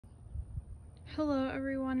Hello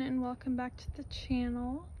everyone and welcome back to the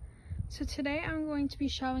channel. So today I'm going to be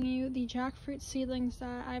showing you the jackfruit seedlings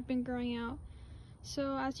that I've been growing out.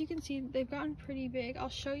 So as you can see, they've gotten pretty big. I'll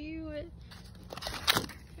show you it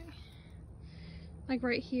like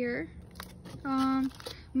right here.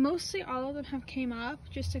 Mostly all of them have came up,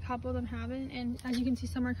 just a couple of them haven't, and as you can see,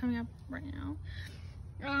 some are coming up right now.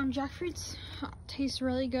 Jackfruits taste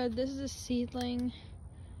really good. This is a seedling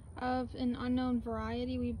of an unknown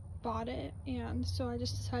variety. We bought it, and so I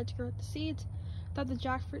just decided to grow the seeds. Thought the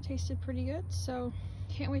jackfruit tasted pretty good, so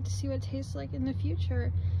can't wait to see what it tastes like in the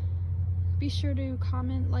future. Be sure to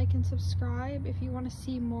comment, like, and subscribe if you want to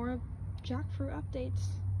see more jackfruit updates.